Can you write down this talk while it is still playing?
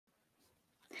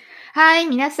はい、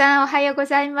皆さんおはようご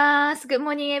ざいます。Good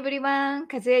morning everyone.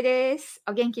 かずえです。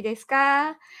お元気です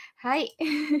か？はい。今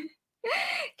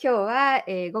日は、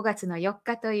5月の4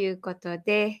日ということ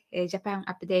で、ジャパン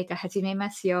アップデート始め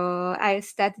ますよ。I'll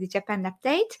start the Japan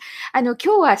update. 今日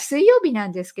は水曜日な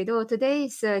んですけど、Today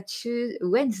is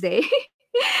Wednesday.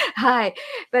 はい。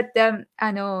But,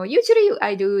 usually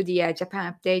I do the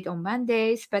Japan update on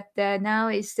Mondays, but now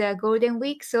it's the Golden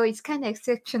Week, so it's kind of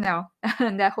exceptional.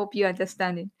 And I hope you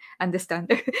understand.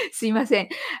 すいません。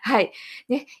はい。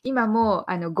ね、今も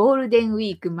ゴールデンウ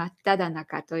ィーク真っ只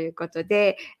中ということ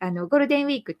で、ゴールデンウ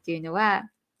ィークっていうのは、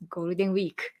ゴールデンウィ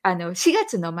ーク。4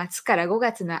月の末から5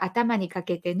月の頭にか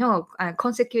けての、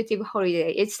consecutive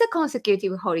holiday. It's the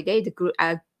consecutive holiday,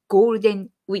 golden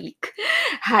week.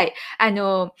 はい。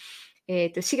4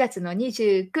月の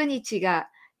29日が、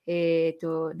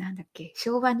なんだっけ、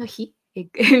昭和の日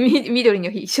緑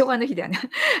の日、昭和の日だな。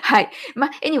はい。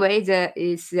anyway,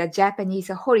 is a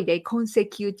Japanese holiday,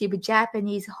 consecutive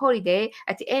Japanese holiday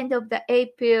at the end of the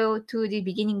April to the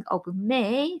beginning of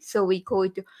May. So we call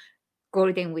it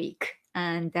Golden Week.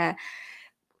 And,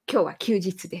 今日は休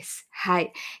日です。は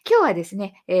い。今日はです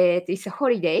ね、it's a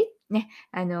holiday ね、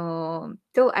あ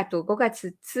と5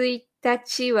月1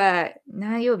日は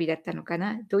何曜日だったのか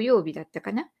な？土曜日だった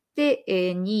かな？で、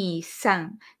2、3、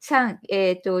the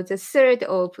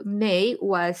 3rd of May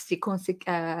was the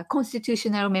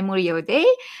Constitutional Memorial Day,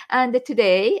 and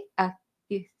today, 今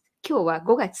日は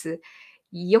5月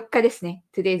4日ですね。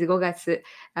Today is 5月、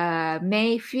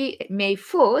May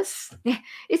 4th ね。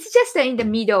It's just in the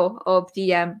middle of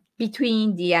the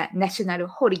between the national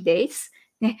holidays.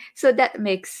 ね. So that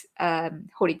makes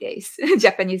holidays,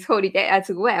 Japanese holiday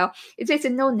as well. There's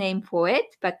no name for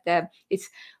it, but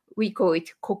we call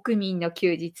it 国民の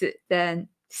休日, the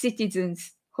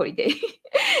citizens holiday.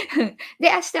 で、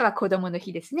明日は子供の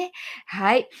日ですね。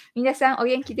はい。皆さんお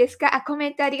元気ですか？コメ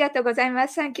ントありがとうございま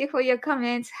す。Thank you for your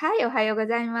comments. はい、おはようご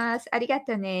ざいます。ありが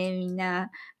とね、みん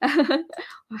な。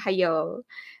おはよう。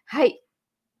はい。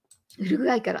ウル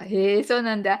グアイから。へえ、そう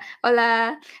なんだ。オ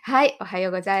ラ。はい、おはよ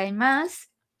うございます。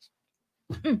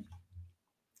うん。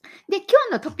で、今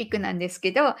日のトピックなんです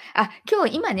けど、今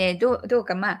日今ね、どう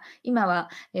か、今は、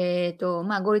ゴ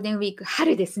ールデンウィーク、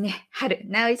春ですね。春。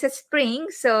Now it's a spring,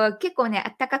 so 結構ね、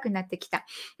暖かくなってきた。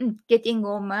getting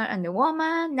warmer and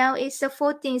warmer. Now it's a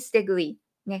 14th degree.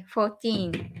 ね、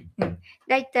14。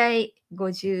だいたい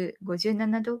50、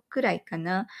57度くらいか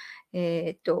な。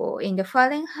in the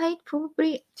Fahrenheit,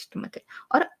 probably, ちょっと待って。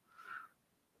あら、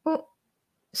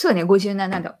そうね、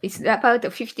57度。It's about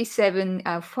 57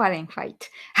 Fahrenheit.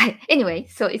 はい。Anyway,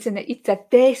 so it's a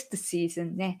best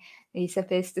season ね。It's a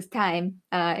best time,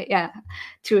 yeah,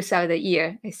 throughout the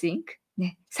year, I think.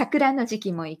 ね。桜の時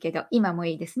期もいいけど、今も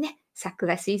いいですね。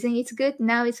桜 season is good.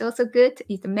 Now it's also good.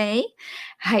 It's May.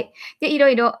 はい。で、いろ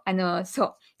いろ、そ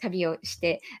う、旅をし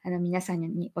て、皆さん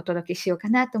にお届けしようか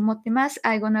なと思ってます。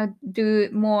I'm gonna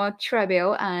do more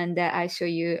travel and I show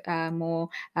you more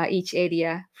each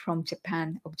area from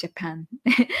Japan, of Japan.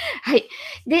 はい。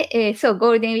で、そう、ゴ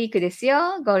ールデンウィークです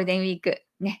よ。ゴールデンウィーク。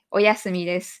ね、お休み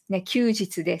です。ね、休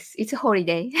日です。It's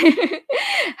holiday.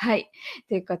 はい。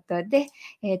ということで、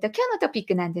今日のトピッ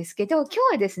クなんですけど、今日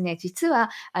はですね、実は、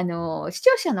視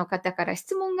聴者の方から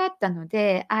質問があったの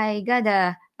で、I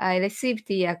received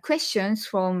the questions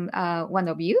from one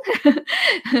of you.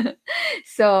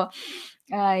 So,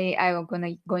 I was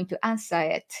going to answer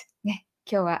it. ね、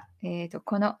今日は、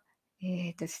この、ち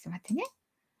ょっと待ってね。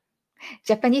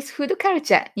ジャパニーズフードカル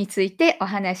チャーについてお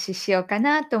話ししようか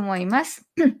なと思います。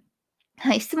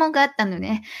はい、質問があったの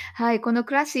ね。はい、この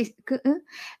クラシック、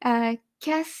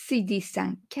キャッシディ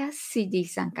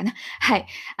さんかな。はい。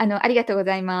ありがとうご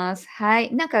ざいます。は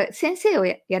い。なんか先生を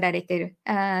やられてる。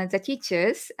the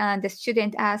teachers and the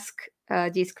student ask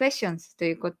these questions と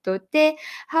いうことで、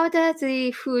how does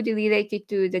the food related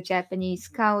to the Japanese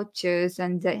cultures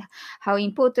and how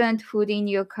important food in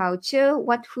your culture?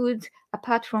 What food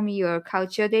apart from your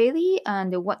culture daily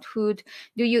and what food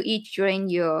do you eat during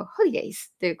your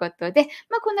holidays? ということで、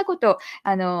こんなことを、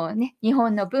日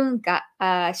本の文化、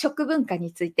食文化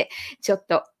についてちょっ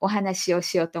とお話を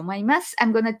しようと思います。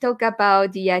I'm gonna talk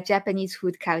about the Japanese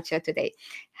food culture today.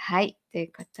 はい、とい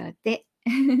うことで。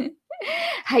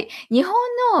はい。日本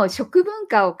の食文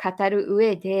化を語る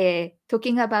上で、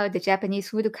talking about the Japanese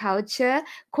food culture、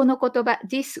この言葉、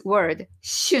this word、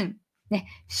旬。ね、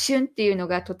旬っていうの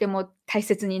がとても大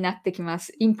切になってきま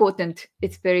す。important.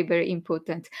 It's very, very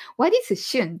important. What is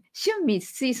旬？旬 means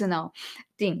seasonal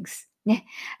things. ね。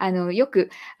よく、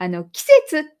季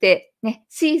節ってね、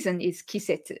season is 季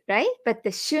節、right? But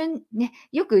the 旬、ね、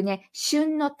よくね、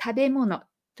旬の食べ物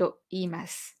と言いま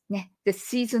す。ね。The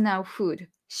seasonal food.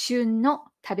 旬の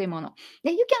食べ物。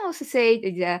で、you can also say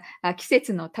季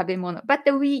節の食べ物。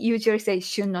But we usually say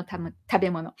旬の食べ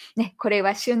物。ね。これ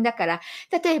は旬だから、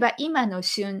例えば今の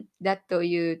旬だと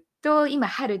いうと、今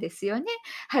春ですよね。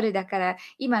春だから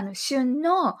今の旬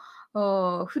の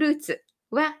フルーツ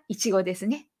はイチゴです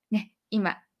ね。ね。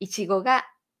今、イチゴが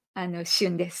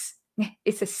旬です。ね。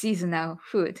It's a seasonal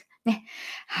food. ね。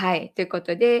はい。というこ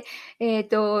とで、スイ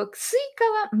カは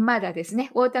まだですね。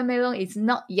Watermelon is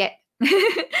not yet.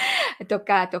 と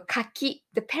か、あと柿。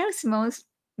The persimmons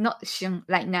not 旬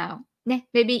right now. ね。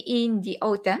Maybe in the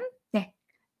autumn. ね。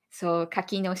そう、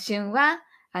柿の旬は、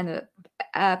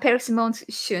persimmons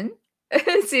旬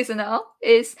seasonal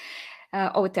is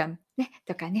autumn ね、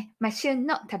とかね、旬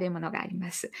の食べ物があり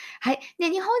ます。はい。で、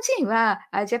日本人は、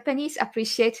Japanese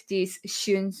appreciate this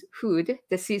旬 food,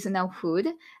 the seasonal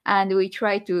food, and we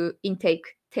try to eat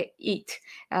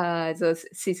those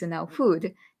seasonal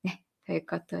food ね。という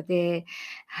ことで、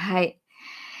はい。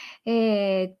そう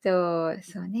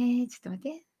ね、ちょっと待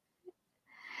って。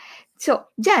そう。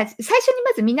じゃあ、最初に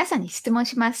まず皆さんに質問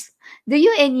します。Do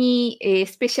you any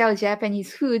special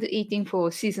Japanese food eating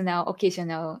for seasonal,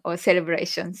 occasional or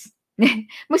celebrations? ね。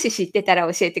もし知ってたら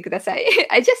教えてください。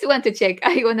I just want to check.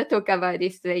 I want to talk about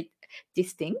these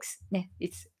things. ね。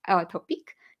It's our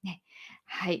topic. ね。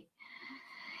はい。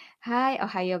はい。お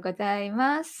はようござい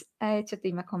ます。ちょっと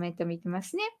今コメント見てま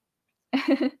すね。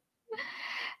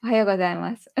おはようござい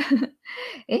ます。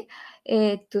え、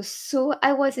so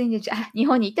I was in the 日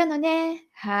本にいたのね。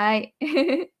はい。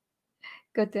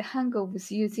Got the hang of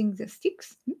using the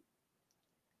sticks?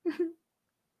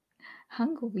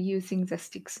 hang of using the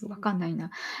sticks? わかんない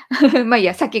な。まあいい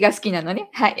や、酒が好きなのね。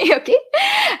はい。OK?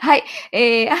 はい。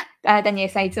ダニエ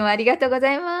ルさんいつもありがとうご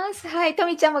ざいます。はい。ト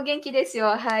ミちゃんも元気です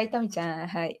よ。はい。トミちゃん。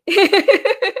はい。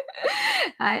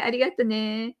はい。ありがと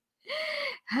ね。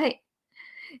はい。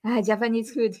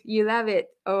Japanese food. You love it.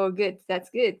 Oh, good.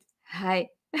 That's good. はい。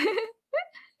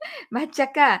抹茶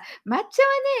か。抹茶は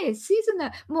ね、シーズナ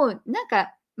ルもうなん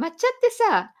か、抹茶って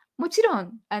さ、もちろ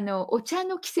ん、お茶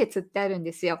の季節ってあるん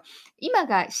ですよ。今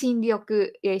が新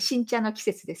緑、新茶の季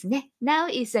節ですね。Now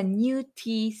is a new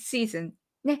tea season.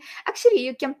 ね。Actually,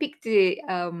 you can pick the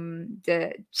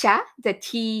茶 the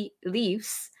tea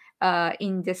leaves,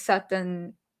 in the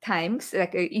certain times.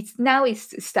 Like now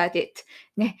it's started.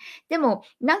 ね。でも、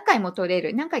何回か取れ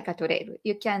る。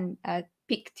You can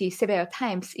pick tea several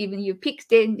times. Even you pick,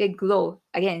 then they glow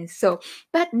again. So,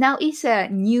 but now it's a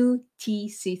new tea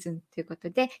season ということ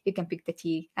で、you can pick the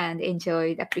tea and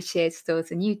enjoy, appreciate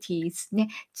those new teas ね。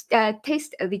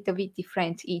taste a little bit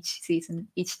different each season,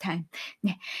 each time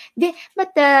ね。で、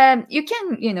but you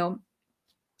can,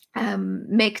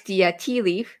 make the tea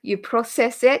leaf, you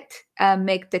process it,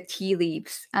 make the tea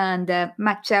leaves. And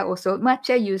matcha also,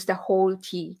 matcha use the whole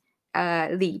tea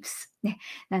leaves ね、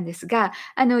なんですが、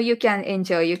you can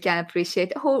enjoy, you can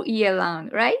appreciate whole year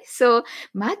round, right? So,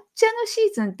 抹茶のシ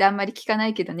ーズンってあんまり聞かな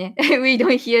いけどね。We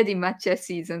don't hear the matcha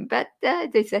season, but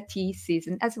there's a tea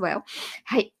season as well.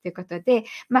 はい、ということで、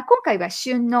今回は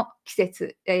旬の季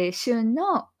節、旬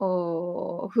の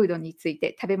フードについ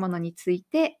て、食べ物につい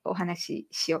てお話し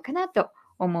しようかなと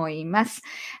思います。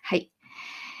はい。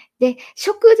で、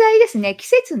食材ですね、季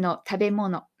節の食べ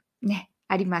物、ね、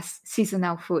あります。シーズ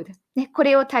ナルフード。ね、こ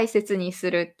れを大切にす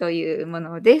るというも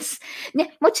のです。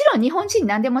ね、もちろん日本人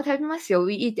何でも食べますよ。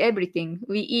We eat everything.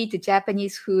 We eat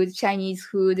Japanese food, Chinese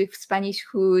food, Spanish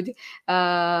food,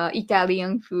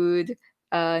 Italian food,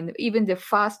 even the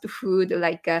fast food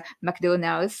like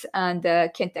McDonald's and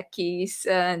Kentucky's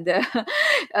and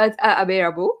are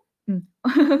available.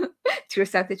 To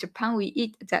South Japan, we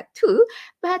eat that too,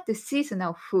 but the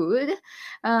seasonal food,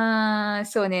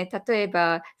 そうね、例え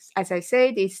ば、as I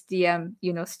said, it's the,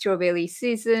 strawberry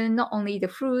season, not only the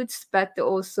fruits, but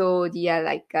also the,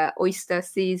 oyster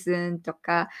season と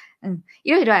か、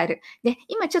いろいろある。で、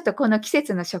今ちょっとこの季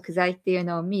節の食材っていう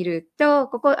のを見ると、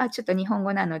ここ、ちょっと日本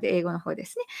語なので英語の方で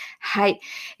すね。はい。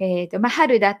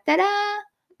春だったら、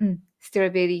スト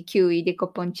ロベリー、キウイ、デコ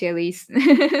ポンチェリース。キ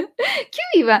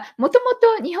ウイはもとも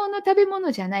と日本の食べ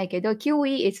物じゃないけど、キウ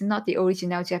イ is not the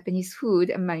original Japanese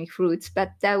food, many fruits, but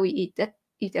we eat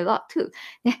a lot too.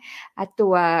 ね。あ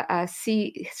とは、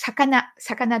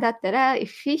魚だったら、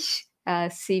fish,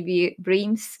 sea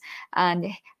breams, and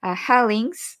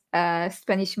herrings,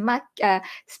 Spanish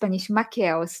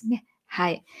mackerels ね。は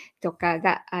い。とか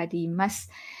があります。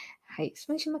はい。ス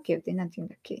パニッシュマケルって何て言うん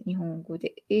だっけ日本語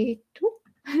で。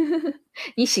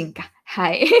ニシンか。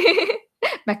はい。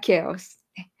マケロス。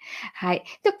はい。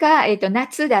とか、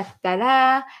夏だった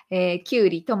ら、きゅう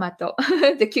り、トマト、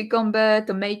the cucumber,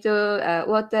 tomato,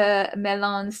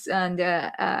 watermelons, and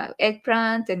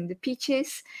eggplant and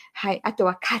peaches。はい。あと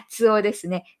はカツオです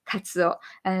ね。カツオ。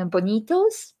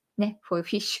bonitos ね、for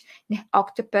fish ね、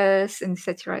octopus,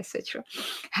 etc., etc.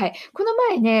 はい。この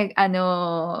前ね、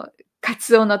カ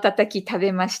ツオのたたき食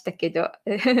べましたけど、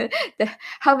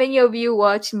How many of you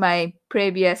watched my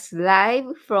previous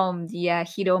live from the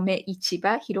Hirome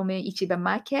Ichiba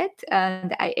market?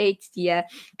 And I ate the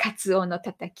katsuo no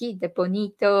tataki, the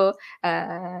bonito,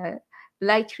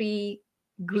 lightly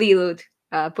grilled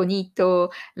bonito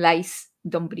rice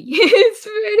丼。It's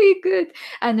very good.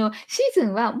 シーズ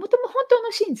ンは、本当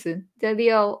のシーズン、the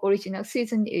real original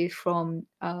season is from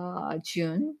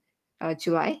June,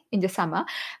 July in the summer.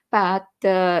 But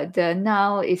the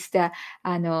now is the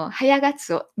早ガ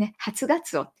ツオ、ね、初ガ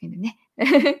ツオっていうのね。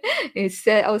It's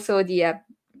also the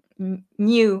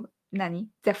new, the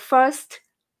first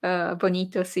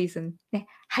bonito season ね。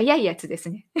早いやつです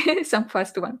ね。Some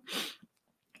first one.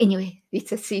 Anyway,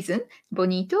 it's a season,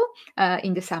 bonito,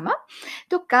 in the summer.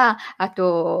 とか、あ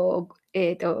と、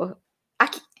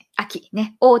秋、秋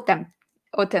ね、autumn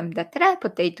だったら、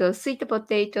sweet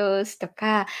potatoes と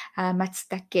か、松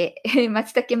茸、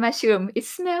松茸マッシュルーム。It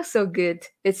smells so good.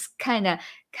 It's kinda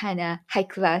high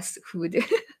class food.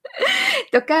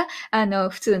 とか、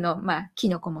普通の、キ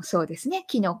ノコもそうですね。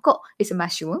キノコ is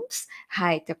mushrooms。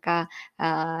はい、とか、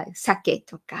鮭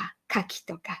とか、牡蠣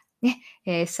とか、ね、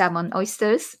サーモン、オイスタ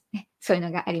ーズ、ね、そういう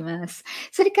のがあります。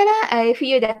それから、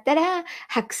冬だったら、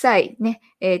白菜、ね、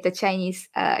チャイニー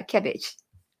ズ、キャベジ。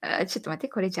ちょっと待って、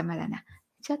これ邪魔だな。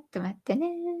ちょっと待って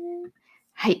ね。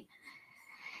はい。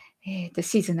シ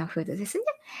ーズンのフードですね。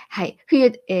はい。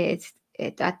冬、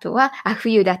あとは、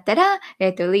冬だったら、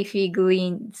leafy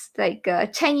greens, like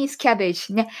Chinese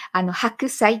cabbage ね。白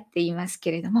菜って言いますけ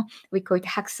れども、we call it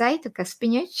白菜とか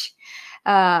spinach、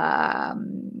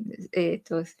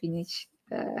スピナチ、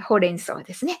ほうれん草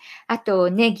ですね。あ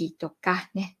と、ネギとか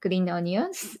ね、green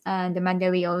onions, and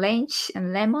mandarin orange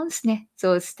and lemons ね。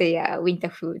those they are winter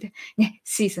food ね、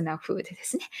seasonal food で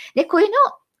すね。で、こういうのを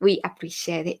we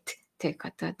appreciate it というこ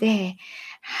とで、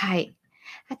はい。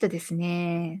あとです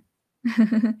ね、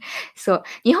そう、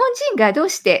日本人がどう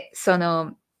して、な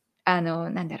ん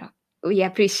だろう、we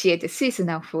appreciate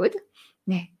seasonal food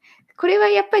ね。これは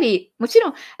やっぱり、もちろ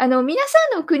ん、皆さ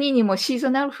んの国にもシーズ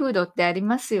ナルフードってあり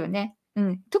ますよね。う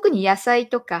ん。特に野菜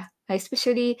とか、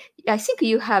especially, I think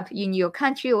you have in your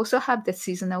country also have the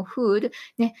seasonal food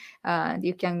ね。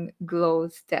You can grow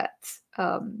that,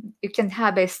 you can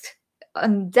harvest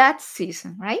on that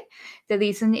season, right? The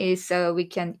reason is we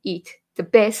can eat the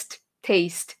best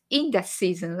taste in that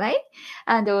season, right?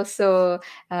 And also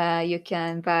you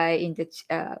can buy in the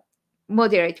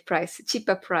moderate price,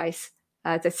 cheaper price,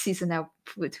 the seasonal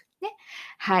food ね。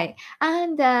はい。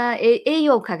and 栄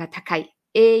養価が高い。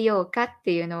栄養価っ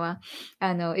ていうのは、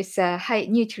it's a high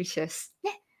nutritious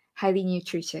ね。highly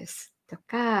nutritious と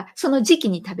か、その時期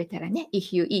に食べたらね、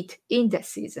if you eat in the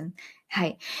season。は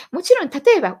い。もちろん、例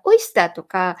えば、オイスターと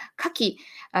か、牡蠣、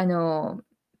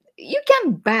you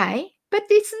can buy, but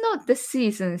it's not the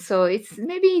season, so it's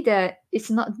maybe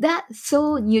it's not that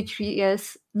so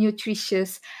nutritious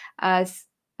as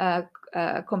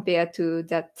compared to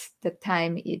the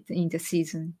time in the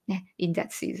season ね、in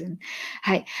that season。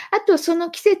はい。あと、そ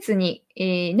の季節に、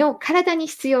の体に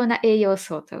必要な栄養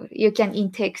素と、you can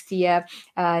intake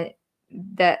that,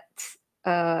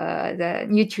 the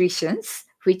nutritions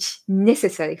which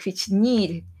necessary, which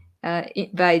need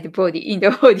by the body, in the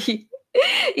body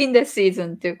in the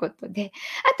season ということで、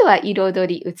あとは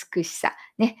彩り、美しさ、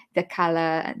ね、the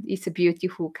color, it's a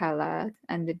beautiful color,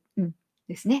 and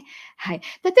ですね。はい。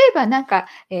例えばなんか、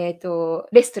レ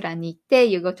ストランに行って、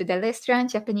you go to the restaurant,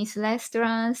 Japanese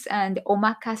restaurants, and お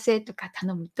まかせとか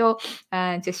頼むと、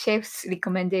the chef's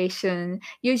recommendation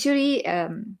usually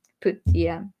put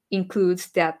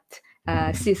includes that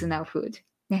seasonal food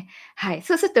ね。はい。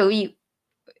そうすると、we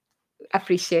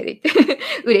appreciate it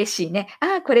嬉しいね。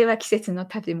これは季節の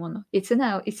食べ物。It's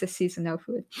now, it's a seasonal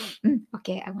food.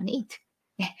 Okay, I wanna eat.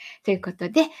 ね。ということ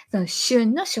で、その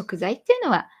旬の食材っていう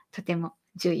のはとても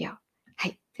重要。は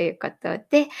い。ということ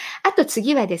で、あと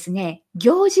次はですね、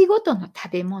行事ごとの食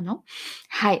べ物。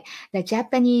はい。The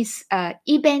Japanese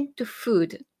event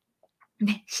food。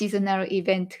ね、シーズナルイ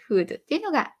ベントフードっていう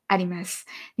のがあります。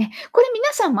ね、これ皆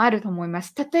さんもあると思いま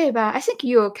す。例えば、I think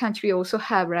your country also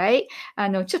have, right?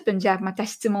 ちょっとじゃあまた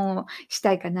質問をし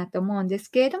たいかなと思うんです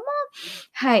けれども、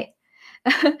はい。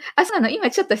あ、そうなの、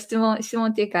今ちょっと質問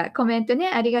っていうか、コメントね、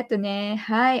ありがとね。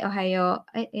はい、おはよ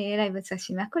う。ライブさ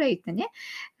しま、これ言ったね。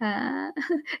あー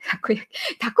たこ焼き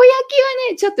は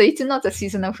ね、ちょっと it's not a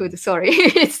seasonal food, sorry.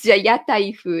 It's じゃ屋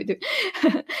台 food.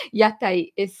 屋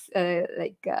台 is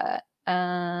like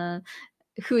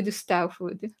food style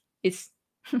food. It's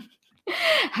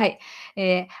はい。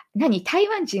台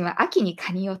湾人は秋に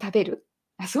カニを食べる？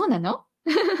あ、そうなの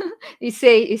？You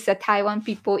say it's a Taiwan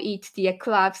people eat the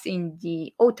crabs in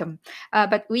the autumn,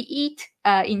 but we eat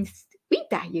in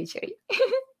winter usually.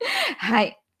 は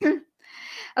い。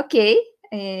OK。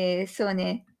そう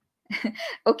ね。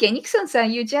OK、ニクソンさ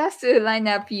ん、you just line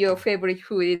up your favorite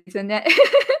food, isn't it?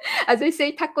 As I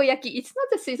say, takoyaki, it's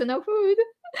not a seasonal food.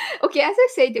 Okay, as I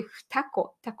say, the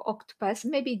taco octopus,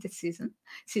 maybe the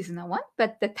seasonal one,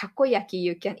 but the takoyaki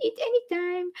you can eat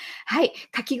anytime. はい、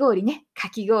かき氷ね。か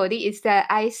き氷 is the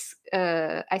ice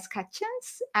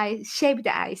catchings, shaved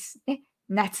ice ね。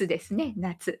夏ですね、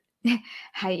夏。ね、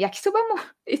はい、焼きそばも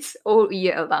it's all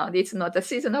year round. It's not a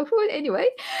seasonal food anyway.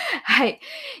 はい。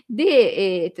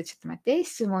で、ちょっと待って、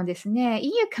質問ですね。In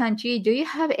your country, do you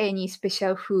have any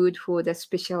special food for the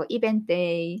special event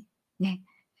day? ね。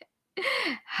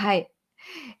はい。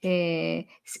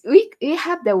we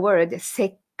have the word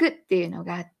節句っていうの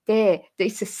があって、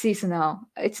it's a seasonal,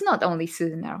 it's not only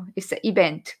seasonal, it's an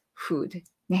event food.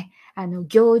 ね。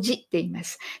行事って言いま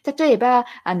す。例えば、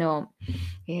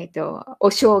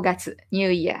お正月、ニュ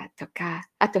ーイヤーとか、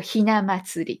あと、ひな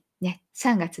祭り。ね。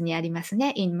3月にあります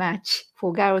ね。in March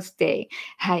for Girls' Day。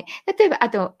はい。例えば、あ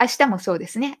と、明日もそうで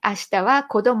すね。明日は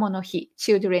子供の日、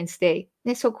Children's Day。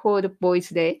ね。so-called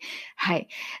Boys' Day。はい。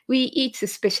We eat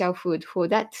special food for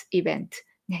that event。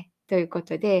ね。というこ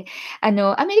とで、アメリ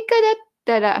カだっ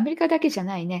たら、アメリカだけじゃ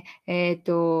ないね。イー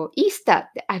スター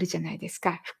ってあるじゃないです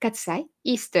か。復活祭。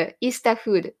イースター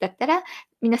フードだったら、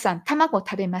皆さん卵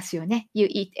食べますよね。You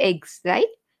eat eggs, right?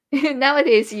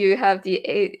 Nowadays you have the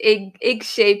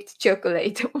egg-shaped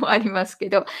chocolate もありますけ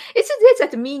ど、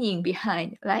there's a meaning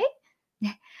behind, right?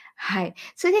 ね。はい。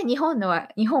それで日本は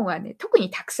ね、特に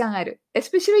たくさんある。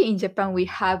Especially in Japan, we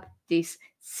have this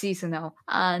seasonal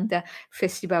and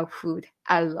festival food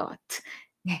a lot.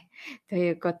 ね。と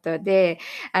いうことで、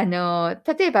例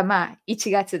えばまあ、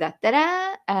1月だった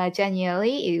ら、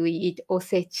January, we eat お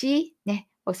せち、ね。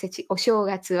おせち、お正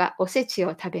月はおせち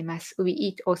を食べます。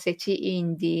We eat おせち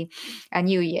in the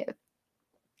New Year.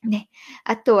 ね。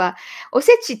あとは、お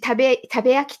せち食べ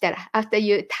飽きたら、after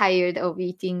you tired of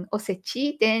eating おせ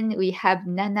ち、then we have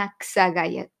七草が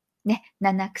ゆ。ね。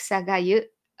七草が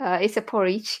ゆ。it's a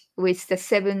porridge with the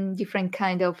 7 different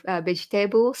kind of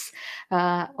vegetables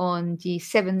on the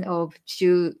 7th of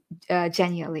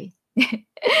January.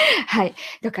 はい。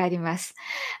とかあります。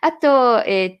あと、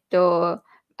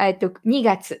2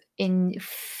月、in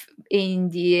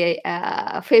the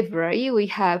February, we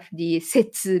have the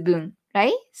節分。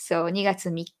right? So 2月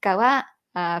3日は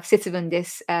節分で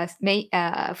す。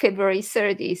February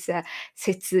 3rd is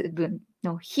節分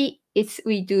の日。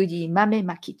We do the 豆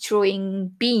まき throwing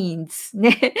beans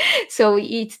ね。So we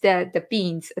eat the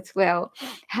beans as well.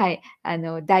 はい。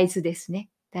大豆ですね。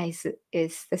大豆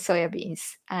is the soya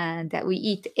beans. And we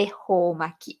eat 恵方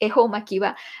巻き。恵方巻き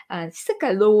は、it's like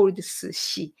a rolled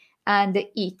sushi. And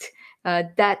eat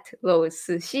that rolled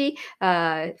sushi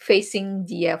facing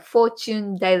the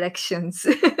fortune directions.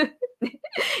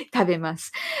 食べま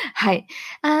す。はい。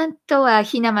あとは、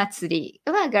ひな祭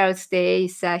りは、Girls' Day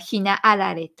ひなあ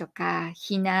られとか、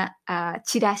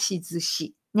ちらし寿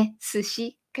司。ね、寿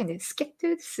司。kind of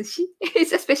scattered sushi.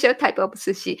 It's a special type of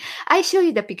sushi. I show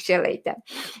you the picture later.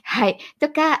 はい。と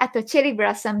か、あと、チェリーブ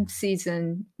ラッサムシーズ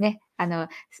ンね。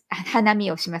花見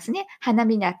をしますね。花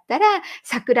見だったら、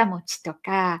桜餅と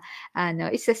か、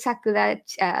it's a 桜、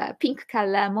ピンクカ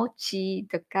ラー餅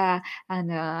とか、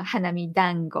花見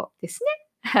団子ですね。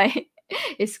はい。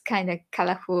It's kind of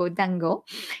colorful 団子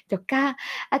とか、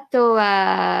あと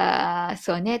は、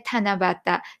そうね、七夕。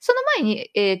その前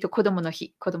に、子供の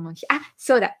日。あ、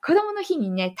そうだ。子供の日に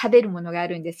ね、食べるものがあ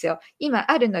るんですよ。今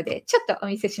あるので、ちょっとお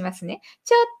見せしますね。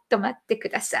ちょっと待ってく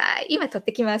ださい。今取っ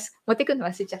てきます。持ってくるの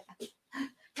忘れちゃった。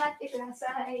待ってくださ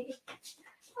い。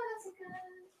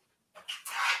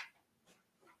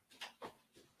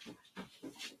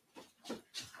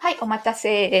はい、お待た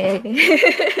せ。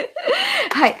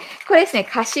はい。これですね、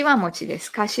かしわ餅で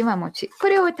す。かしわ餅。こ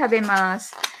れを食べま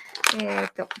す。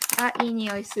いい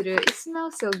匂いする。It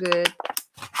smells so good.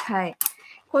 はい。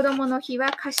子供の日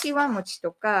はかしわ餅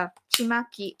とかちま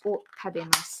きを食べ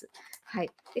ます。はい。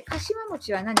で、かしわ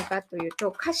餅は何かという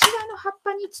と、かしわの葉っ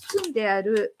ぱに包んであ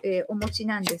る、お餅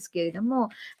なんですけれども、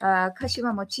かし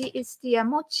わ餅 is the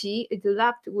餅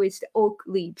wrapped with oak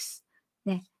leaves.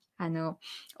 ね。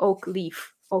オークリー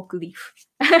フ、オークリーフ。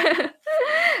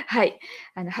はい。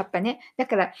葉っぱね。だ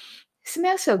から、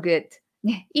smell so good.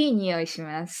 ね、いい匂いし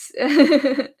ます。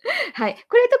はい。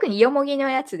これ特によもぎの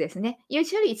やつですね。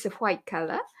Usually it's a white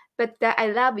color, but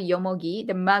I love よもぎ,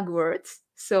 the mugworts.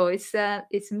 So it's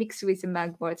mixed with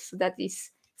mugworts. So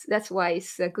that's why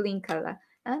it's a green color.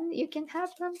 And you can have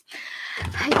them.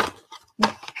 はい。ね、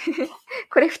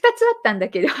これ2つあったんだ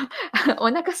けど、お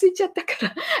腹空いちゃったか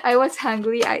ら、I was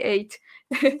hungry, I ate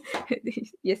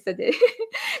yesterday.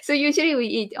 So usually we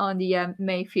eat on the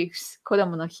May 5th, 子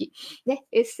供の日。ね、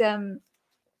it's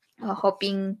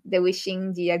hoping, the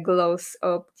wishing the growth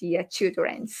of the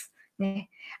children's. ね、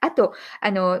あと、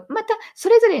また、そ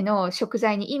れぞれの食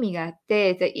材に意味があっ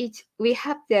て、we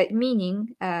have the meaning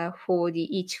for the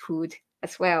each food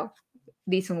as well.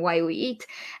 Reason why we eat.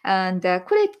 And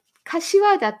これ、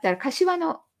柏だったら、柏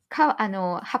の葉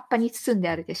っぱに包んで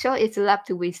あるでしょ ?It's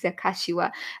wrapped with the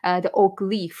柏、the oak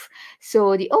leaf.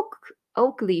 So the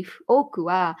oak leaf, oak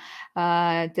は、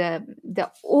the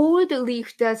old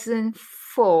leaf doesn't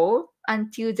fall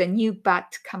until the new bud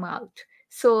come out.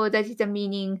 So that is the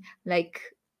meaning like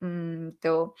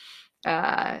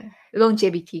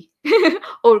longevity.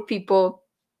 Old people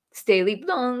stay live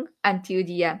long until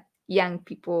the young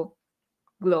people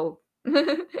grow.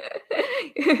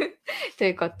 と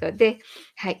いうことで、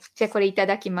はい。じゃあこれいた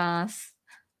だきます。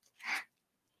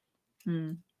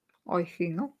美味しい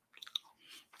の。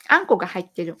あんこが入っ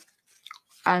てる。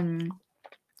Usually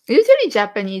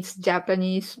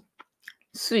Japanese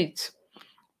sweets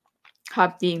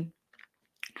have the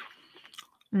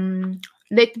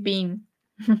red bean.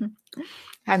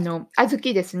 小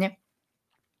豆ですね。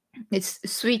It's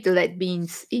sweet red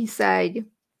beans inside.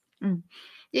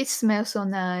 It smells so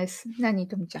nice. 何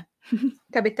とみちゃん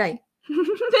食べたい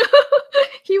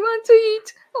He wants to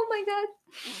eat. Oh my god.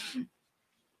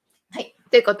 はい。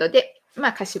ということで、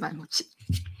柏餅。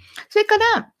それか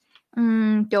ら、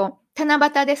七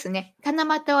夕ですね。七夕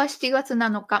は7月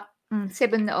7日。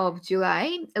7th of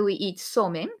July, we eat そう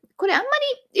めん。これあんま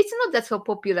り、it's not that so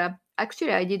popular.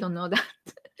 Actually, I didn't know that.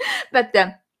 But,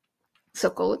 so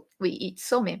called, we eat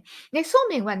そうめん。で、そう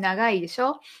めんは長いでし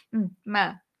ょ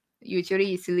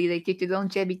usually it's related to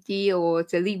longevity or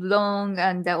to live long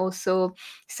and also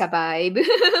survive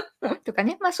とか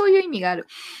ね。そういう意味がある。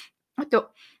あ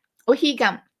と、お彼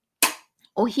岸。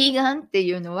お彼岸って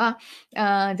いうのは、the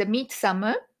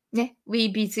midsummer, ね、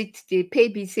we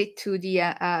pay visit to the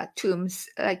tombs,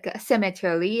 like a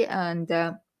cemetery, and,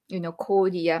 call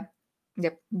the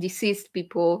deceased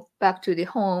people back to the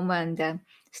home and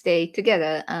stay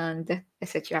together, and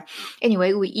etc.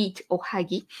 Anyway, we eat おは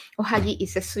ぎ。おはぎ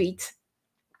is a sweet.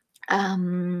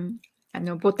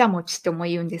 ぼたもちとも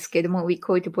言うんですけども、we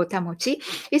call it ぼたもち。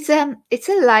It's a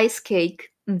rice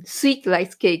cake, sweet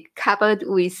rice cake covered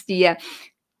with the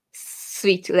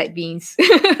sweet red beans.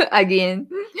 Again.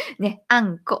 ね、あ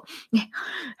んこ。ね。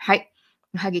はい。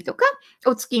おはぎとか、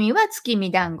お月見は月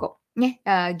見団子。ね。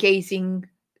gazing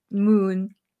moon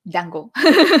団子。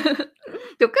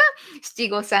とか、七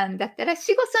五三だったら、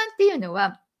七五三っていうの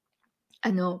は、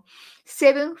七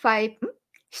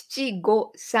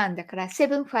五三だから、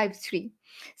753.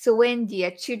 So when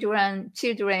the children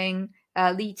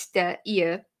reach the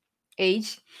year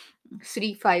age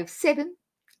 357,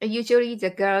 usually the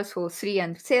girls for 3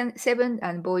 and 7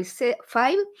 and boys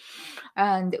 5,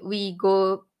 and we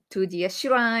go to the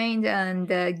shrine and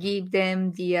give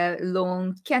them the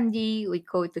long candy. We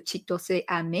call it 千歳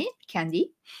飴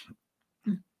candy.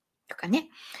 とかね。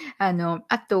あ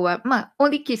とは、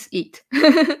only kiss eat.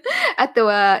 あと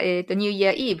は、New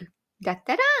Year Eve だっ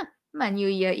たら、New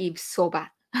Year Eve そ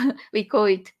ば。We call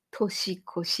it 年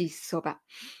越しそば。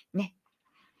ね。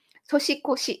年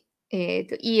越し。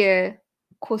year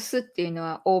越すっていうの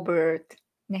は over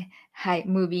ね。はい。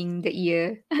moving the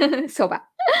year そば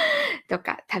と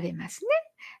か食べますね。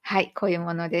はい。こういう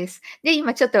ものです。で、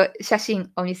今ちょっと写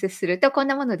真お見せするとこん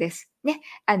なものです。ね。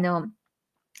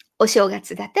お正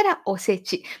月だったらおせ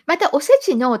ち。またおせ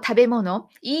ちの食べ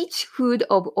物、each food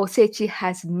of おせち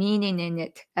has meaning in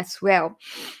it as well.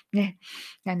 ね。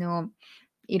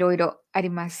いろいろあり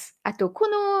ます。あと、こ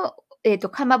の、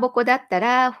かまぼこだった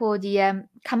ら、for the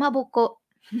かまぼこ。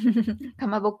か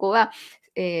まぼこは、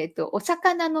お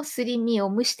魚のすり身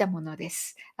を蒸したもので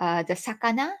す。the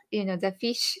魚、the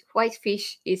fish, white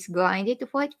fish is grinded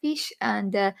white fish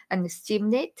and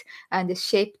steamed it and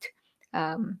shaped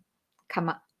か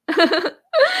ま。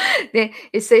で、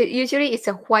usually it's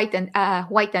a white and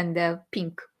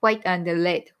pink, white and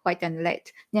red,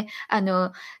ね、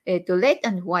red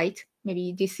and white,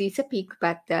 maybe this is a pink,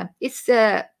 but it's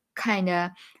a kind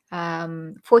of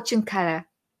fortune color,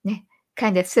 ね、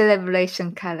kind of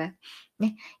celebration color.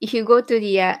 ね。If you go to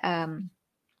the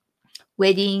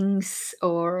weddings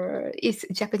or is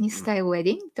Japanese style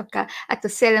wedding とか、あと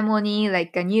ceremony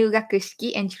like a 入学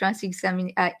式、entrance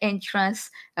entrance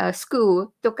school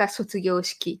とか卒業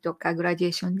式とか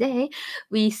graduation day,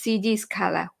 we see this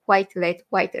color white, red,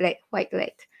 white, red, white,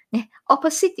 red. ね。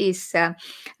Opposite is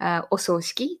お葬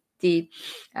式。The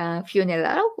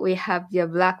funeral, we have the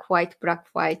black, white, black,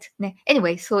 white. ね。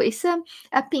Anyway, so it's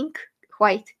a pink,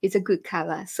 white is a good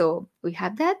color. So we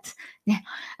have that. ね。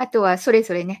あとはそれ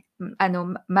ぞれね、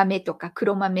豆とか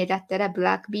黒豆だったら、ブ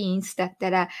ラックビーンズだった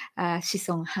ら、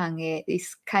子孫繁栄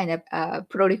is kind of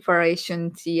proliferation,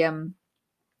 the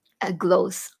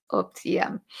growth of the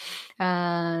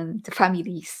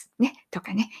families ね、と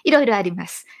かね、いろいろありま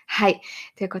す。はい。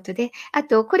ということで、あ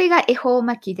と、これが恵方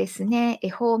巻きですね。恵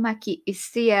方巻き、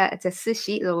is the 寿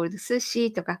司、rolled 寿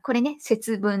司とか、これね、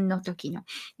節分の時の、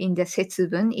in the 節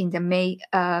分、in the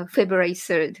February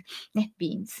 3rd ね、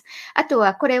beans。あと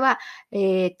は、これは、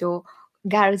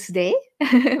Girls Day,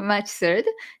 March 3rd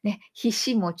ね、ひ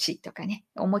し餅とかね、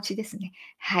お餅ですね。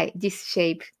はい、this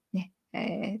shape ね。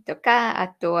とか、あ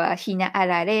とはひなあ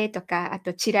られとか、あ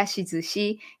とちらし寿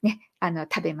司ね、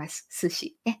食べます。寿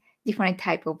司ね。different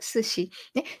type of 寿司。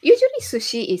ね、usually 寿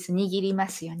司 is 握りま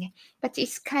すよね。but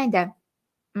it's kind of,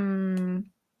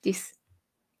 this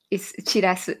is 散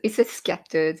らす。it's a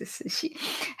scattered 寿司。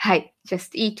はい。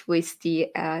just eat with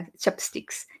the、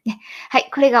chopsticks。ね。はい。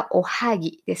これがおは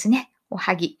ぎですね。お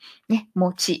はぎ。ね。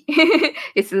餅。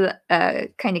it's、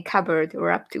kind of covered,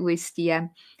 wrapped with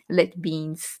the、red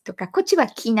beans とか、こっちは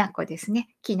きなこです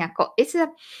ね。きなこ。It's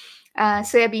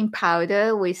a、soybean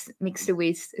powder mixed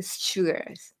with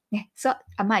sugars. ね。そう、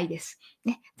甘いです。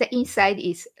ね。The inside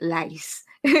is rice.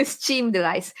 steamed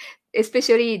rice.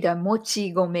 Especially the も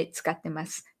ち米使ってま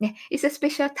す。ね。It's a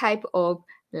special type of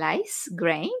rice,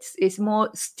 grains. It's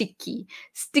more sticky.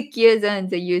 Stickier than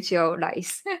the usual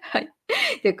rice. はい。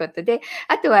ということで、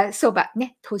あとはそば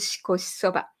ね。年越し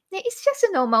そば。ね、it's just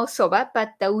a normal soba, but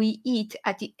we eat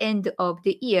at the end of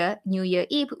the year, New Year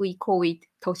Eve, we call it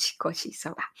年越し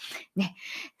そば。ね。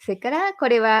それから、こ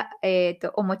れは、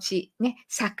お餅、ね、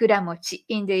桜餅。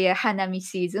In the 花見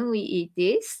season, we eat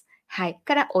this. はい。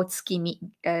から、お月見、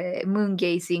moon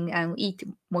gazing and eat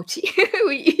餅。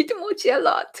we eat 餅 a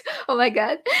lot. Oh my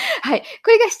god. はい。こ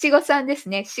れが七五三です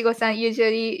ね。七五三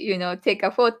usually, take a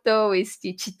photo with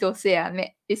the 千歳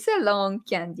飴。It's a long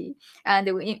candy.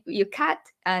 And you cut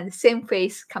and same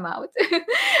face come out.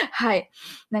 はい。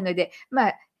なので、ま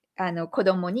あ、子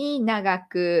供に長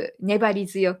く粘り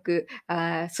強く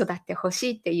育ってほ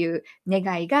しいっていう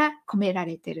願いが込めら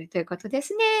れているということで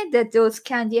すね。That those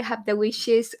candy have the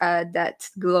wishes that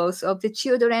grows of the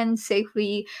children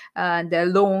safely,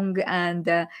 the long and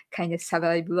kind of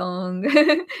survive long.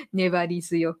 粘り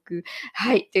強く。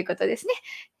はい。ということですね。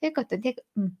ということで、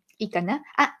いいかな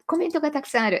あ、コメントがたく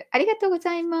さんある。ありがとうご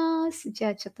ざいます。じゃ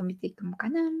あちょっと見ていこうか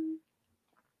な。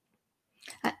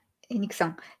あ、ニクさ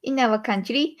ん。In our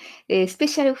country,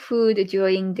 special food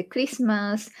during the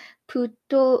Christmas, プ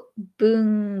トブ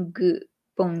ング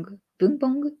ボング。ブンボ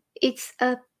ング It's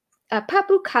a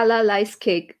purple color rice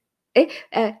cake.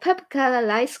 purple color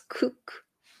rice cook.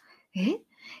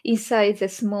 Inside the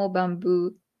small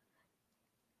bamboo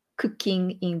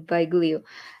cooking in by grill.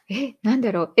 なん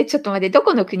だろう。ちょっと待って、ど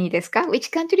この国ですか ?Which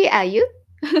country are you?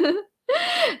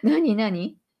 何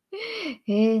何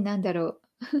なんだろう。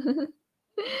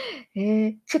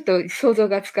ちょっと想像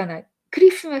がつかない。ク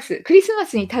リスマス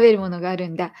に食べるものがある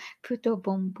んだ。プート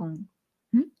ボンボン。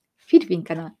フィリピン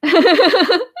かな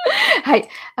はい。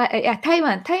台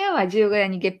湾は15夜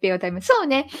に月餅を食べます。そう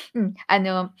ね。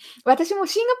私も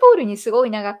シンガポールにすご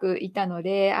い長くいたの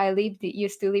で、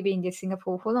used to live in the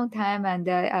Singapore for a long time,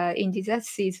 and in this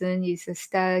season is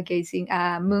stargazing,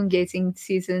 moon gazing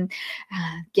season.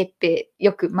 月餅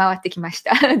よく回ってきまし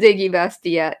た。They give us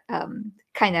the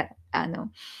kind of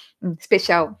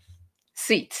special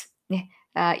sweets ね。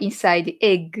inside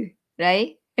egg,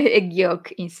 right? egg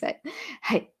yolk inside.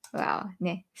 はい。Wow,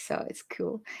 ね。So it's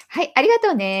cool. はい、ありが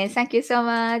とうね。Thank you so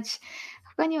much.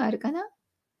 他にはあるかな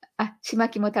ちま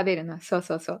きも食べるの。そう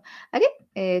そうそう。あ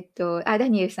れダ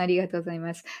ニエルさんありがとうござい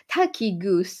ます。Turkey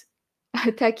goose.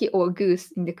 Turkey or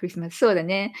goose in the Christmas. そうだ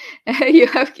ね。You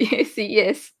have to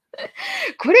yes.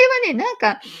 これはね、なん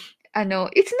か、it's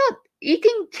not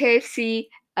eating KFC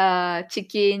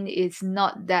chicken is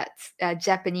not that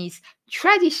Japanese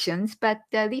traditions, but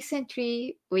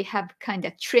recently we have kind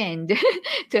of trend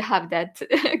to have that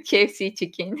KFC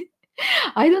chicken.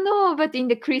 I don't know, but in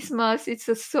the Christmas, it's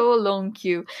a so long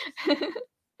queue.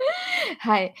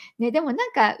 はい。ね、でもな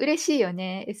んか嬉しいよ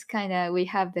ね。It's kind of, we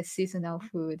have the seasonal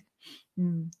food. う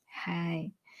ん。は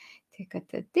い。というこ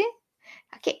とで、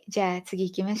OK。じゃあ次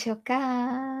行きましょうか。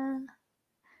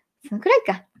そのくらい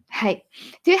か。はい。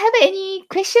Do you have any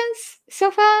questions so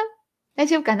far? 大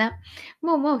丈夫かな？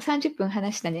もう30分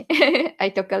話したね。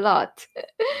I talk a lot.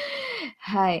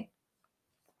 はい。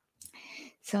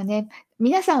そうね。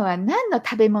皆さんは何の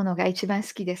食べ物が一番好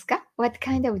きですか？ What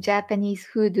kind of Japanese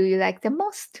food do you like the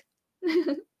most?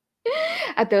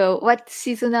 あと、What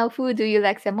seasonal food do you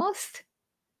like the most?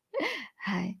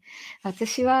 はい。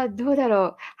私はどうだろ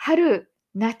う。春、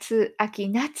夏、秋。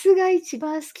夏が一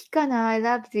番好きかな。I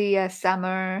love the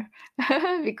summer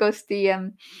because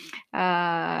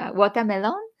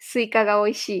watermelon? スイカが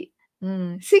美味しい。う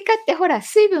ん。スイカってほら、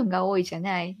水分が多いじゃ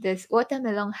ない。This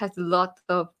watermelon has a lot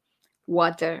of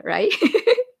water, right?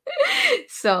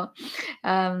 so,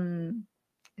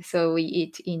 so we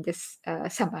eat in this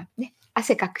summer ね。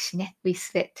汗かくしね。We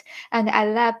sweat. And I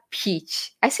love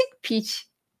peach. I think peach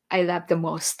I love the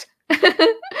most.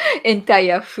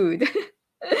 entire food.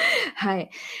 はい。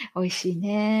美味しい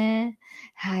ね。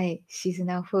はい。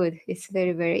seasonal food is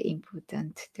very, very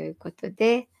important ということ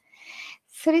で、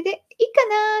それでいいか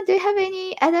な？ Do you have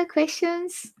any other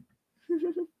questions?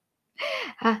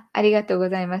 ありがとうご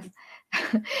ざいます。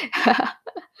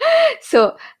そ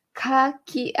う、か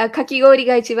き氷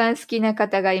が一番好きな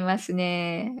方がいます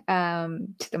ね。ち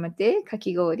ょっと待って、か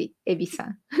き氷、エビさ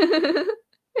ん。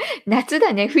夏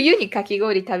だね。冬にかき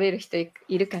氷食べる人い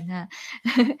るかな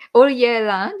？All year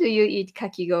round, do you eat か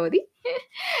き氷？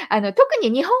特に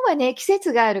日本はね、季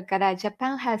節があるから、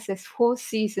Japan has this four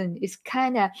season. It's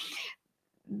kinda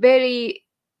very,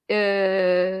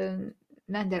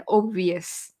 なんだろう、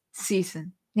obvious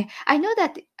season. ね、I know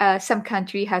that some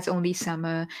country has only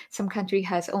summer, some country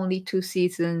has only two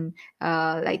season,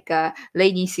 like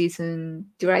rainy season,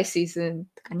 dry season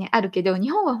とかね、あるけど、日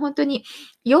本は本当に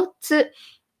4つ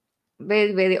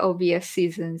very, very obvious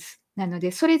seasons なの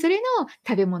で、それぞれの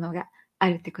食べ物があ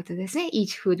るってことですね。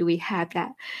Each food we have that.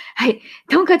 はい。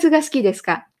とんかつが好きです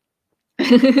か？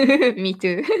 Me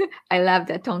too. I love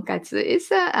the とんかつ。It's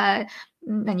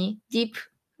何 ?deep,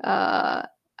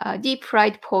 deep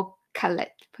fried pork cutlet.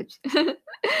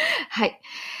 はい。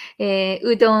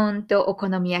うどんとお好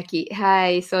み焼き。は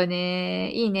い、そうね。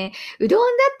いいね。うど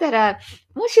んだったら、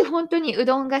もし本当にう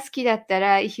どんが好きだった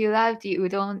ら、if you love the う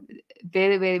どん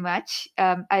very, very much,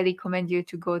 I recommend you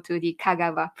to go to the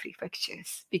Kagawa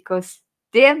prefectures because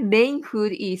their main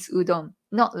food is udon,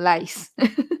 not rice.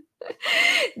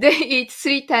 They eat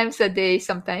 3 times a day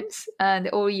sometimes and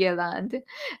all year round.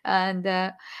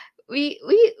 And we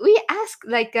ask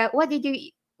like, what did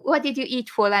you eat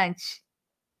for lunch?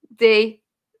 They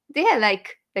they are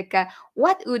like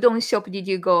what udon shop did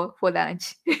you go for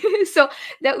lunch? So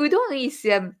the udon is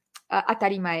当た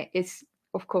り前 is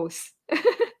of course.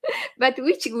 But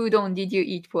which udon did you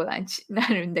eat for lunch? な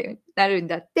るん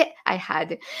だって。I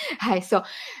had. はい、そう。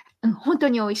本当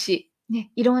に美味しい。ね、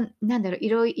なんだろう、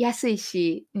安い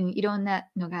し、いろんな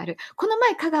のがある。この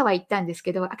前香川行ったんです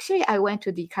けど、actually I went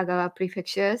to the 香川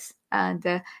prefectures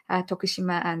and徳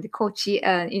島 and 高知、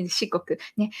in 四国。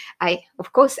ね、of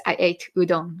course I ate う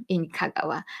どん in 香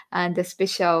川 and the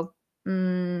special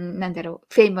なんだろ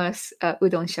う、famous、う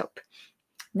どんショップ。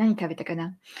何食べたか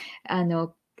な？あ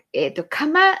の、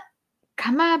釜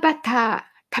バター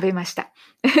食べました。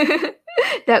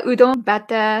The udon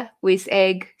butter with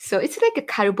egg. So it's like a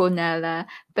carbonara,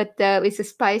 but with the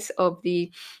spice of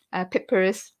the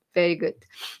peppers. Very good.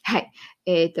 はい。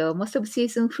most of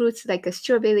season fruits like a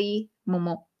strawberry,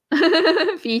 桃、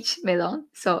peach, melon.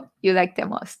 So you like the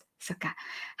most. そっか。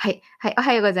はい。はい。お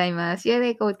はようございます。You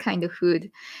like what kind of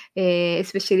food?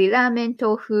 Especially ラーメン、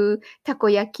豆腐、たこ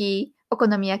焼き、お好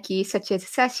み焼き、such as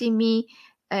刺身、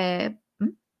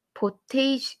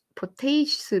potage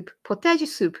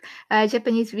soup,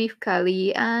 Japanese beef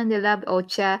curry, and love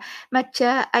ocha,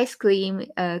 matcha, ice cream,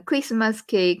 Christmas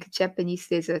cake, Japanese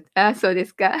dessert. そうで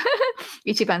すか。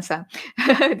一番さん。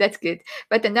That's good.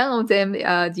 But none of them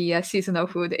are the seasonal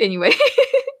food anyway.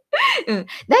 うん。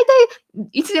大体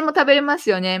いつでも食べれます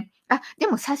よね。で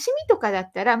も刺身とかだ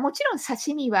ったら、もちろん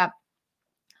刺身は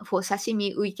for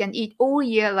sashimi, we can eat all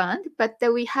year round, but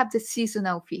we have the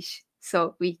seasonal fish.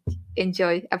 So we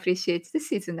appreciate the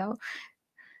seasonal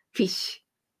fish,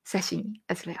 sashimi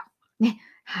as well. ね。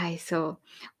はい、そ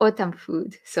う。autumn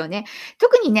food. そうね。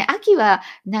特にね、秋は、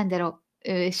なんだろ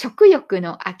う、食欲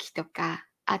の秋とか、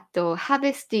あと、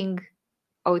harvesting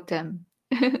autumn.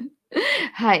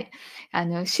 はい。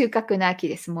収穫の秋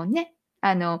ですもんね。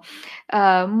more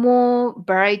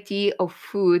variety of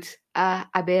foods are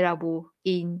available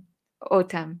in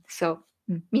autumn. So,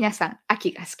 皆さん、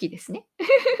秋が好きですね。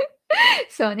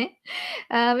そうね。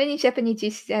many Japanese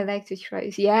dishes I like to try.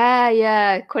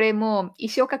 Yeah, これもう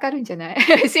一生かかるんじゃない？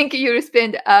 I think you'll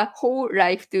spend a whole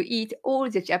life to eat all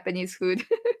the Japanese food.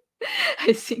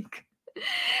 I think.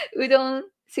 うどん好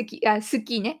き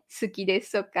ね。好きで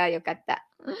す。そっか、よかった。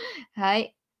は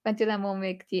い。バチュラモンメ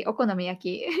イクティー、お好み焼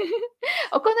き。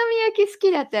お好み焼き好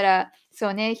きだったら、そ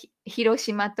うね、広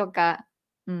島とか、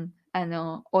大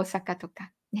阪と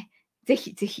か、ね、ぜ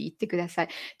ひぜひ行ってください。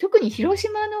特に広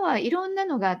島のはいろんな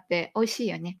のがあって美味しい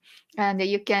よね。And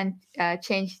you can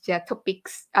change the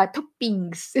toppings.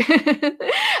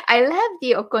 I love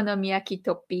the お好み焼き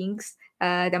toppings,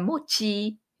 the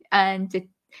mochi and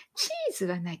チーズ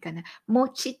はないかな。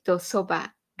餅とそ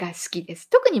ばが好きです。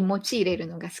特に餅入れる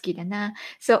のが好きだな。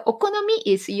So, お好み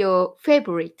is your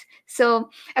favorite. So,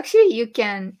 actually, you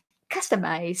can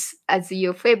customize as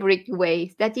your favorite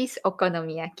way. That is お好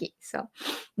み焼き。そう。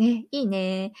ね、いい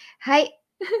ね。はい。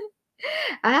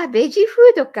ベジフ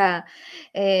ードか。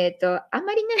あん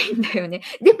まりないんだよね。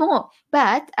でも、精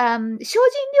進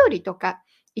料理とか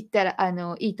行ったら、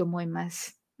いいと思いま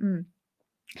す。うん。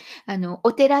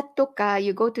お寺とか、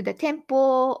you go to the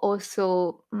temple,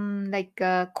 also, like,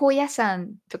 高野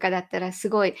山とかだったらす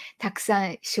ごいたくさ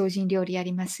ん精進料理あ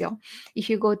りますよ。If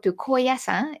you go to 高野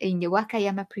山 in the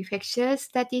Wakayama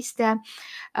prefectures, that is the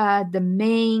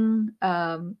main,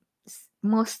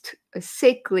 most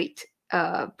sacred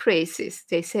places,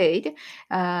 they said,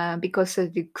 because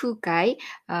of the Kukai,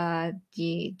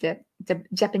 the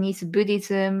Japanese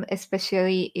Buddhism,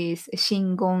 especially, is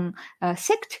Shingon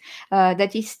sect.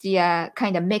 That is the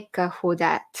kind of mecca for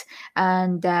that,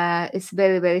 and it's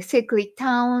very very sacred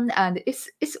town, and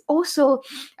it's also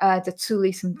the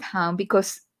tourism town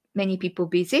because many people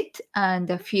visit and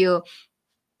feel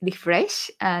refresh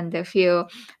and feel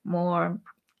more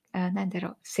なんだろ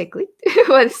う、sacred?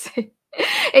 What to say?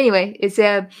 Anyway, it's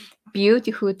a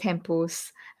beautiful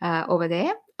temples over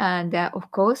there. And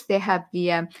of course, they have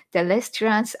the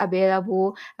restaurants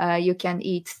available. You can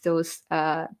eat those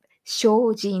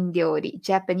shojin ryori,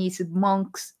 Japanese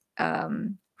monks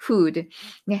food,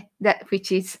 ね、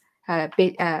which is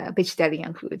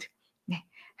vegetarian food. ね、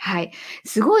はい。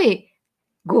すごい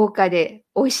豪華で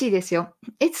美味しいですよ。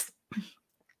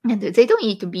and they don't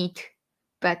eat meat,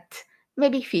 but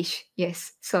maybe fish.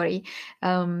 Yes, sorry.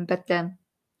 But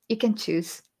you can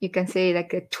choose. You can say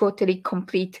like a totally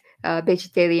complete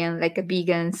vegetarian, like a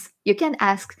vegans. You can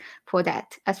ask for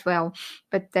that as well.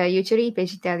 But usually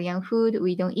vegetarian food,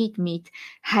 we don't eat meat.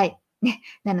 はい。ね。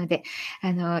なので、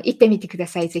行ってみてくだ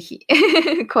さい、ぜひ。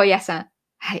高野山。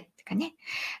はい。とかね。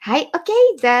はい。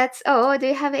Okay, that's all. Do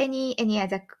you have any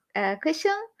other question?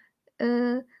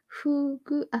 フ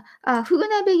グ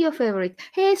鍋 your favorite.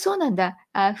 へえ、そうなんだ。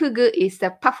フグ is the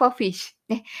puffer fish.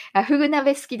 ね。フグ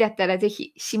鍋好きだったらぜ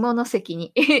ひ下関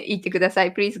に行ってくださ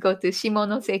い。Please go to 下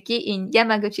関 in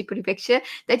Yamaguchi Prefecture.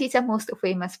 That is the most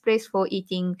famous place for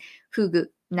eating フ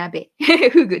グ鍋。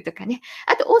フグとかね。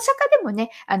あと大阪でもね、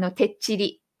てっち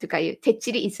りとかいう、てっ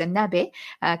ちり is a 鍋、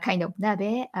kind of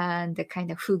鍋 and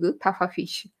kind of フグ、puffer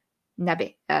fish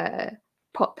鍋、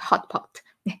hot pot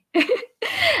ね。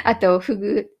あと、フ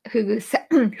グ刺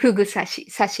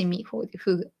身フォーで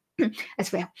フグ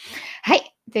as well. は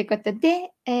い。ということ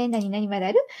で、何まだ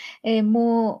ある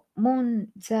もん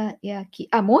ざ焼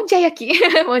き。もんじゃ焼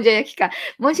き。もんじゃ焼きか。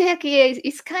もんじゃ焼き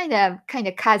is kind of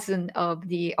cousin of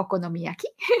the お好み焼き。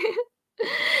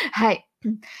はい。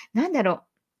なんだろ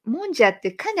う。もんじゃっ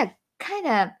て kind of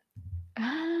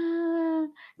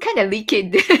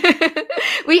liquid.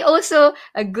 We also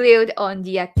grilled on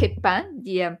the teppan,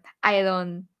 the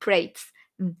iron plates.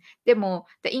 でも、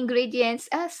the ingredients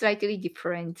are slightly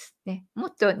different. ね、も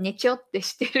っとねちょって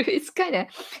してる。It's kind of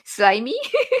slimy.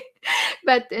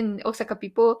 But Osaka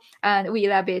people, we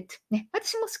love it. ね、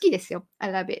私も好きですよ。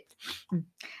I love it.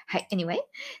 はい、anyway.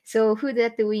 So, food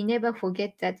that we never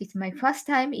forget that it's my first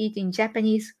time eating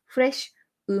Japanese fresh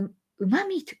馬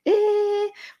ミート。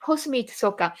horse meat, そ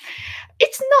うか。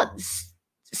It's not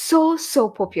so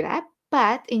popular,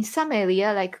 but in some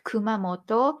area like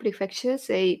Kumamoto prefecture,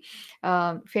 they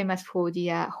famous for the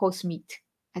horse meat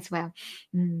as well.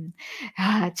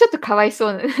 ちょっとかわいそ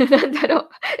うな、なんだろう。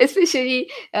Especially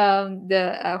the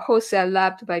horse are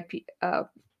loved by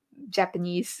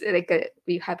Japanese, like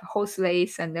we have horse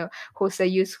race and the horse are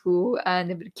useful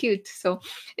and cute. So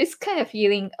it's kind of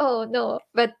feeling, oh no,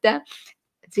 but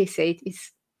they say it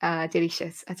is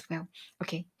delicious as well.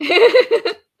 Okay.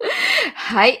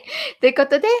 はい。というこ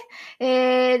とで、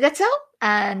that's all.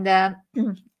 And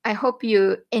I hope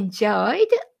you enjoyed.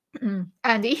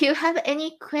 And if you have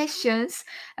any questions,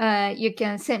 you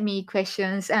can send me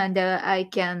questions and I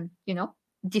can,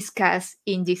 discuss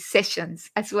in these sessions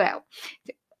as well.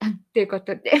 というこ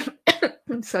とで、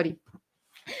sorry.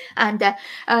 And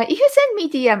if you send me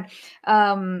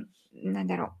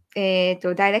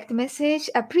the direct message,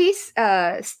 please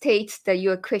state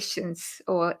your questions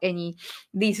or any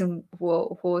reason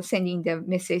for sending the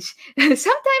message.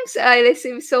 Sometimes I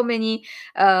receive so many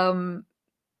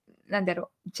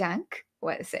junk,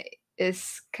 what say,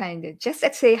 is kind of just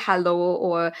let's say hello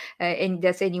or and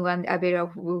does anyone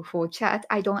available for chat?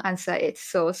 I don't answer it,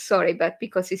 so sorry, but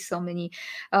because it's so many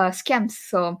scams.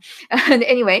 So and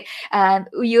anyway,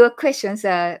 your questions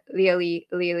are really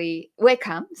really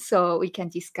welcome, so we can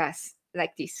discuss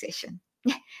like this session.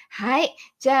 ね、はい。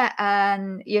じゃあ、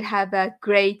you have a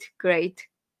great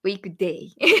weekday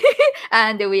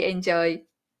and we enjoy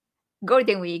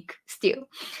Golden Week still.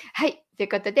 はい。という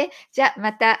ことで、じゃあ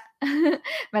また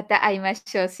また会いまし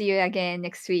ょう。See you again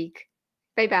next week.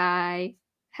 Bye bye.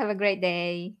 Have a great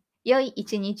day. 良い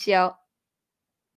一日を。